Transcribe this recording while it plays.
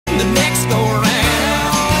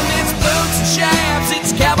merry-go-round. It's boots and chaps,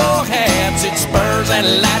 it's cowboy hats, it's spurs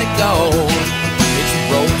and light of gold. It's the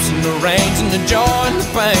ropes and the reins and the joy and the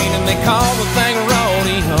pain, and they call the thing a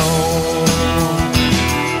rodeo.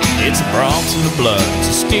 It's the broncs and the bloods,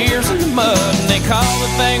 the steers and the mud, and they call the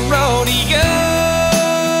thing rodeo.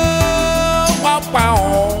 Wow,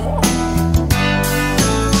 wow.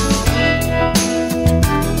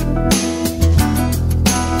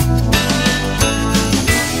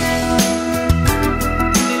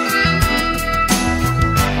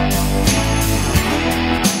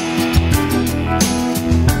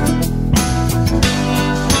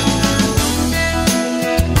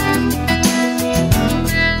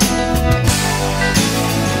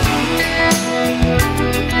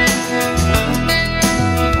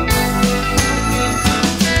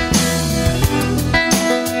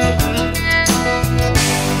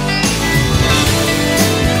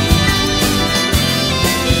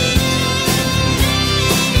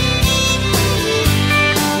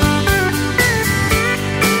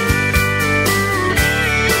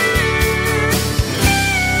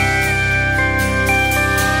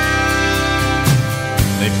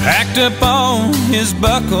 Packed up on his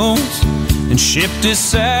buckles and shipped his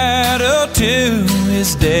saddle to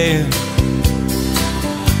his dad.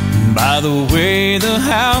 By the way the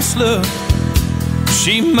house looked,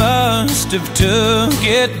 she must have took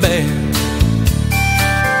it bad.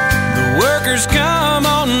 The workers come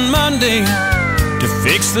on Monday to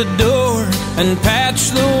fix the door and patch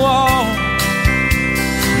the wall.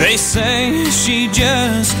 They say she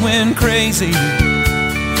just went crazy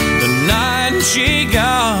the night she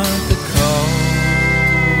got the call.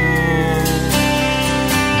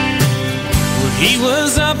 Well, he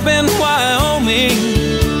was up in Wyoming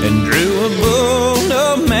and drew a bull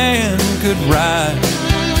no man could ride.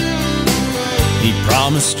 He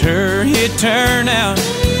promised her he'd turn out.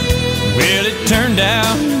 Well, it turned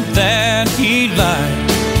out that he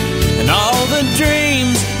lied. And all the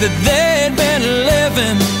dreams that they'd been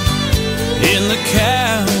living in the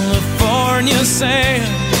California sand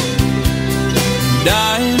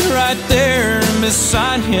died right there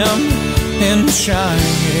beside him in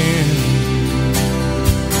Cheyenne.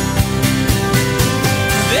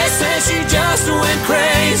 They say she just went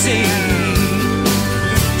crazy,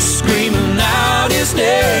 screaming out his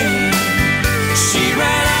name. She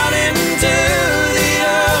ran out into the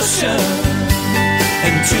ocean,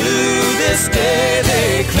 and to this day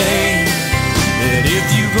they claim that if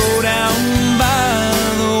you go down by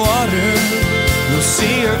the water, you'll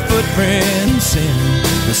see her footprints in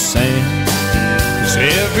the sand. 'Cause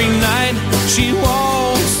every night she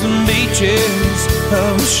walks the beaches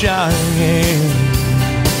of Cheyenne.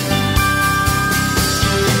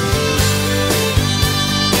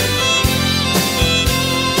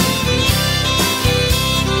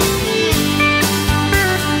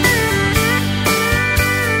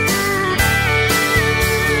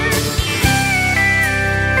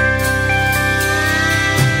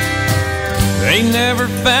 They never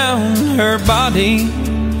found her body,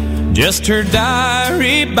 just her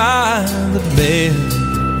diary by the bed.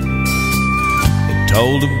 It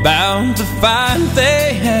told about the fight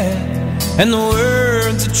they had and the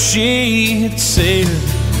words that she had said.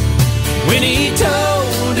 When he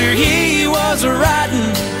told her he was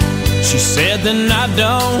riding, she said, then I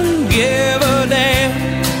don't give a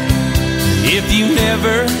damn if you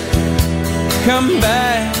never come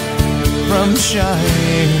back from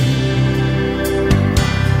Cheyenne.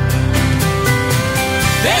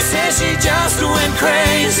 They say she just went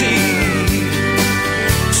crazy,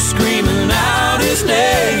 screaming out his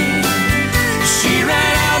name. She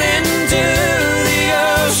ran out into the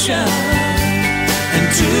ocean, and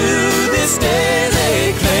to this day they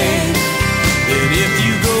claim that if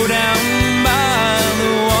you go down by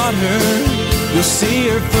the water, you'll see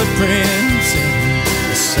her footprints in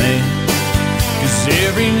the sand. 'Cause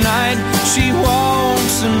every night she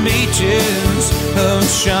walks the beaches of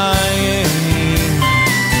Cheyenne.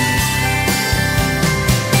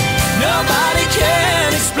 Nobody can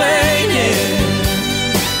explain it.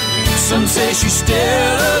 Some say she's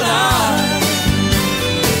still alive.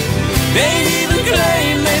 They even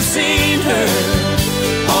claim they've seen her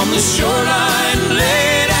on the shoreline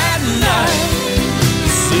late at night.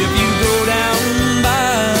 'Cause if you go down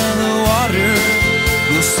by the water,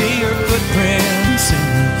 you'll see her footprints in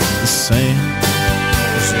the sand.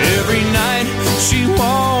 'Cause every night she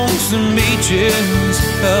walks the beaches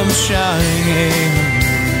of Cheyenne.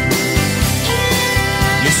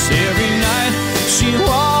 Every night she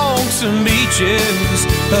walks the beaches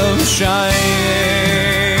of Cheyenne.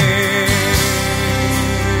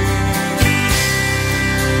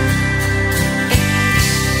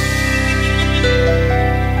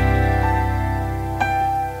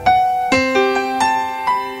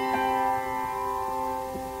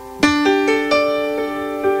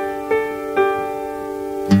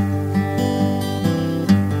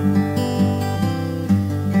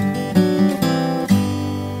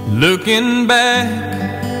 Looking back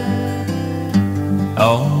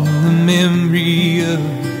on the memory of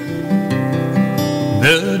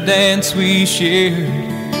the dance we shared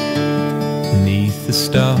beneath the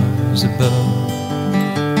stars above.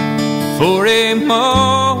 For a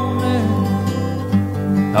moment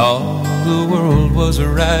all the world was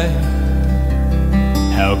right.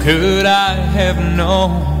 How could I have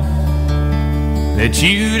known that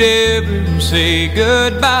you'd ever say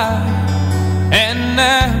goodbye? And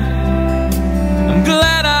now I'm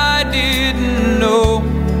glad I didn't know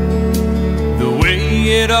the way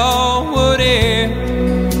it all would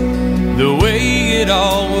end, the way it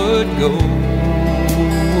all would go.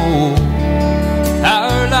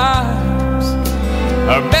 Our lives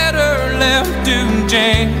are better left to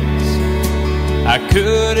chance. I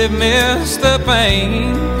could have missed the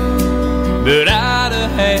pain, but I'd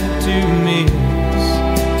have had to miss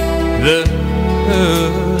the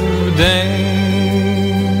dance.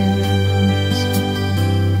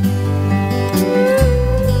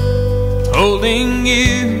 Holding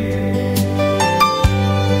you,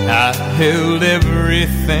 I held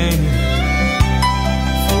everything.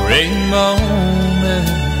 For a moment,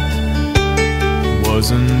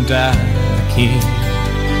 wasn't I the king?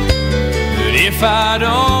 But if I'd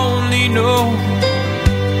only known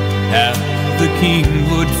how the king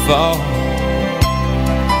would fall,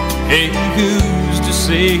 hey, who's to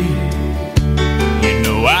say? You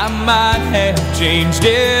know I might have changed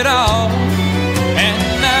it all. And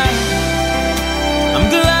now I'm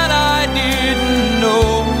glad I didn't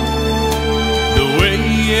know the way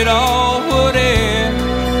it all would end,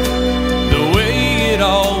 the way it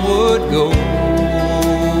all would go.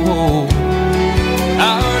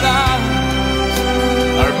 Our lives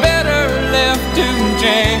are better left to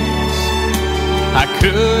chance. I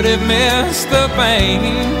could have missed the pain,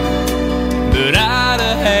 but I'd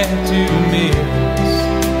have had to miss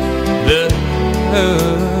the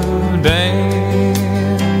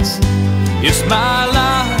dance. It's my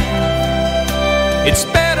life, it's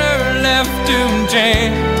better left to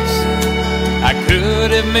chance. I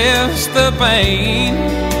could have missed the pain,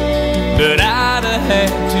 but I'd have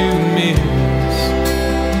had to miss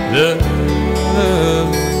the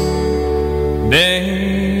dance.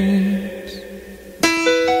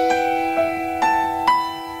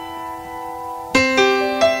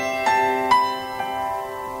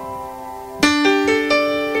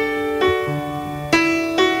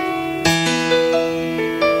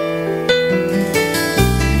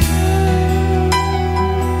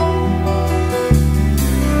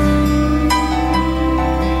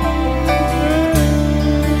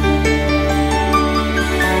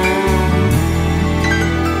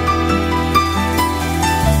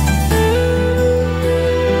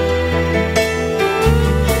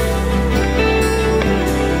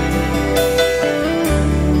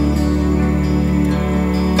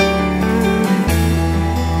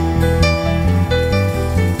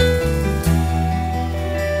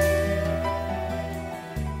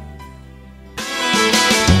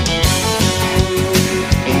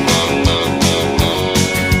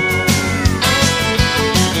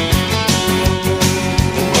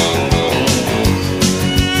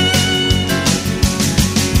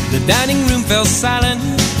 Silent,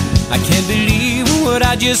 I can't believe what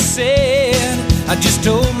I just said. I just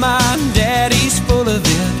told my dad he's full of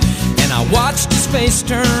it, and I watched his face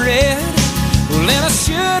turn red. Well, and I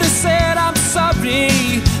should have said I'm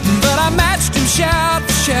sorry, but I matched him shout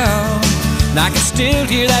for shout. And I can still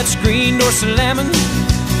hear that screen door slamming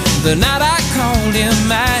the night I called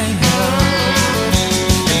him out.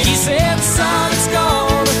 And he said, son, it's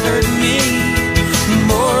gonna hurt me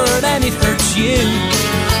more than it hurts you.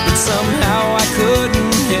 But somehow I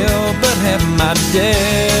couldn't help but have my doubts,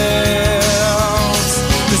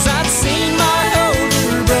 'cause I'd seen my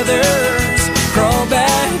older brothers crawl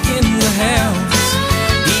back in the house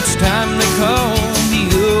each time they called the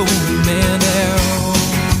old man out.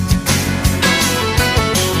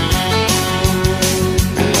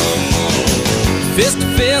 Fist to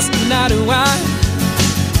fist and eye to eye,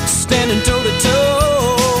 standing toe to toe.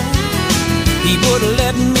 He would have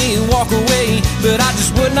let me walk away, but I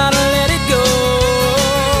just would not let it go.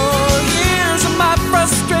 Years of my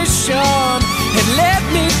frustration had led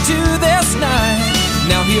me to this night.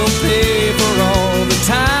 Now he'll pay for all the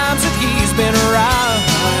times that he's been right.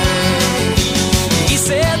 He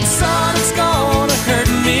said, son, it's gonna hurt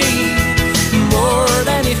me more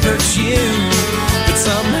than it hurts you. But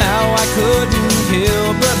somehow I couldn't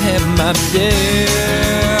help but have my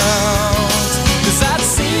doubts, 'cause I'd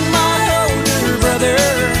seen my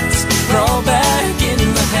brothers crawl back in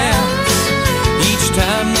the house each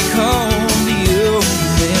time they call the old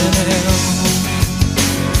man out.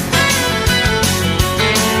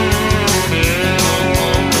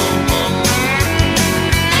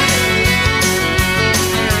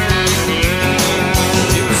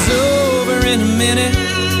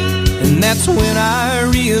 head. And that's when I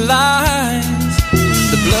realized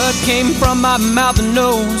the blood came from my mouth and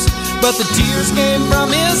nose, but the tears came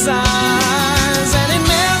from his eyes. And in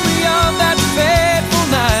memory of that fateful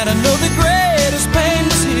night, I know the greatest pain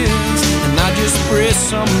was his. And I just pray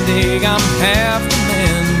someday I'm half the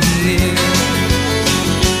man he is.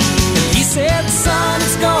 And he said, son,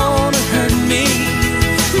 it's gonna hurt me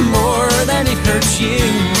more than it hurts you.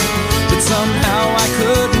 But somehow I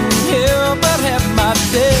couldn't help but have my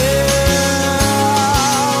doubts,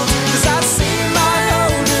 'cause I'd seen my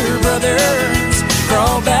older brothers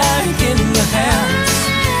crawl back in the house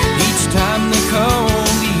each time they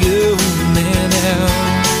called the old man out.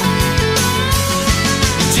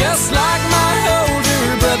 Just like my older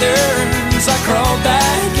brothers, I crawled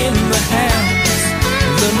back in the house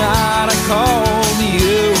the night I called the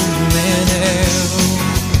old man out.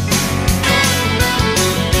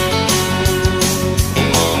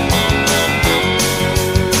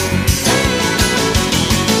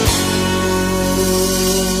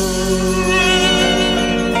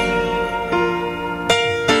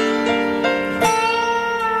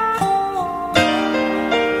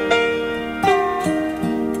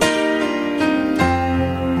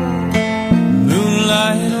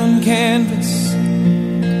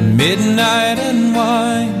 Midnight and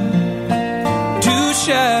wine, two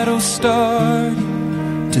shadows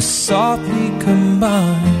starting to softly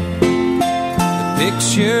combine. The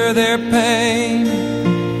picture they're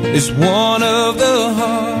painting is one of the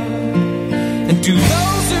heart, and to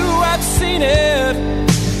those who have seen it,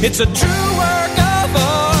 it's a true work of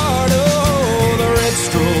art. Oh, the red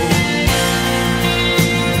stroke,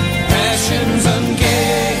 passions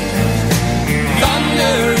ungaged,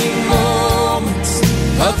 thundering moments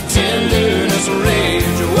of tenderness,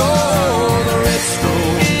 rage. Oh, the red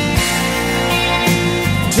stroke,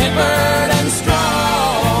 tempered and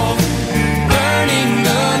strong, burning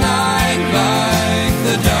the night like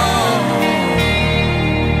the dawn.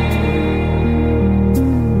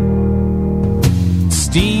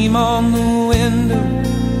 Steam on the window,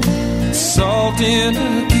 salt in a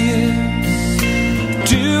kiss.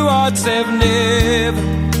 Two hearts have never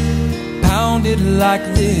pounded like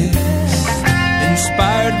this.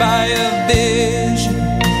 Inspired by a vision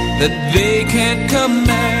that they can't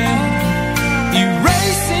command,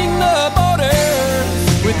 erasing the borders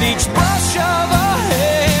with each brush of a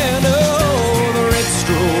hand. Oh, the red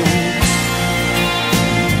strokes,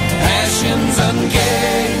 passions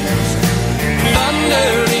ungaged,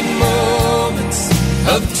 thundering moments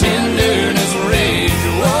of tenderness, rage.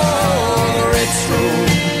 Oh, the red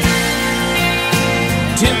strokes,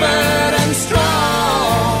 tempered and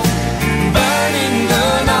strong, burning the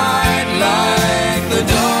night like the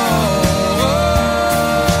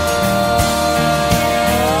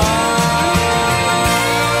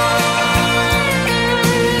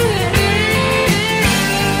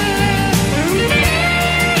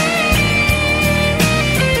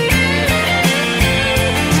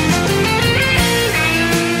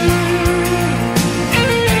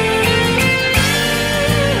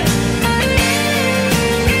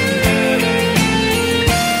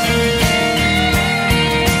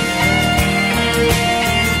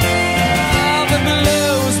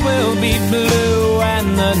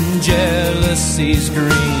jealousy's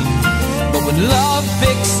green, but when love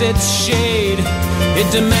picks its shade,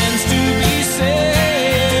 it demands to be